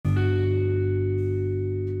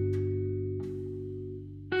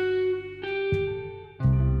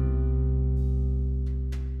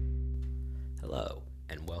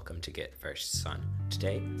Get First Son.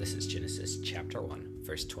 Today, this is Genesis chapter 1,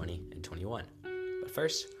 verse 20 and 21. But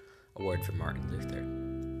first, a word from Martin Luther.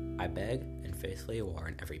 I beg and faithfully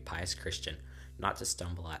warn every pious Christian not to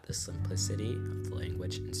stumble at the simplicity of the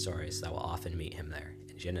language and stories that will often meet him there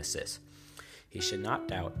in Genesis. He should not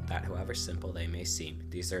doubt that however simple they may seem,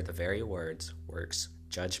 these are the very words, works,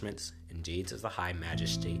 judgments, and deeds of the high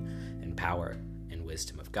majesty and power and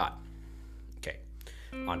wisdom of God. Okay,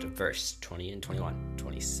 on to verse 20 and 21.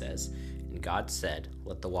 20 says, And God said,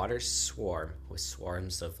 Let the waters swarm with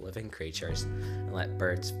swarms of living creatures, and let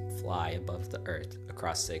birds fly above the earth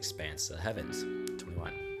across the expanse of the heavens.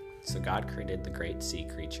 21. So God created the great sea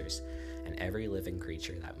creatures, and every living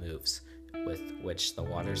creature that moves, with which the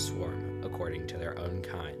waters swarm according to their own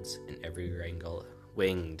kinds, and every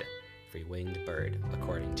winged bird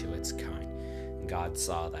according to its kind. And God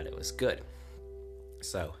saw that it was good.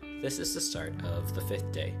 So, this is the start of the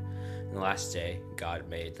fifth day. And the last day, God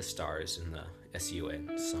made the stars and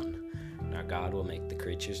the sun. Now God will make the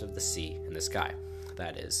creatures of the sea and the sky.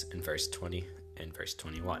 That is, in verse 20 and verse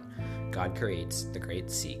 21. God creates the great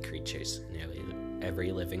sea creatures, nearly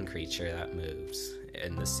every living creature that moves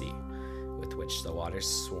in the sea, with which the waters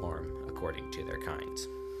swarm according to their kinds.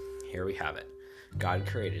 Here we have it. God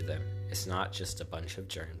created them. It's not just a bunch of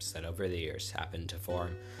germs that over the years happen to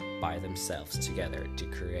form by themselves together to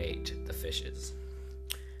create the fishes.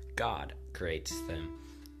 God creates them.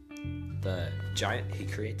 He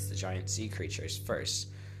creates the giant sea creatures first.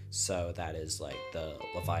 So that is like the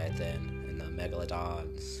Leviathan and the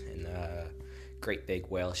Megalodons and the great big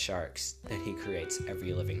whale sharks. Then he creates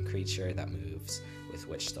every living creature that moves with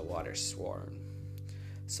which the waters swarm.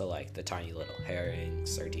 So like the tiny little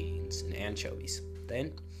herrings, sardines, and anchovies.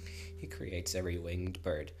 Then he creates every winged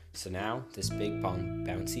bird. So now this big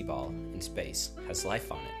bouncy ball in space has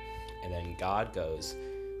life on it. And then God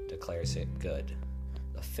declares it good.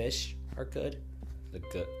 The fish are good.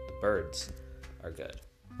 The birds are good.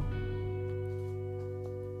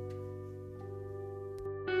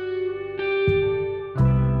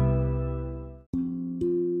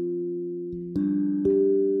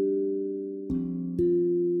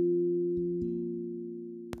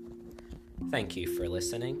 Thank you for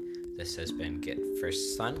listening. This has been Get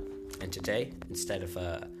First Son, and today, instead of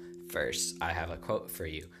a verse, I have a quote for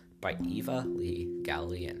you by Eva Lee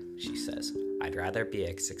Galilean. She says, I'd rather be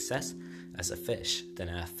a success as a fish than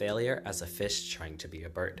a failure as a fish trying to be a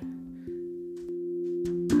bird.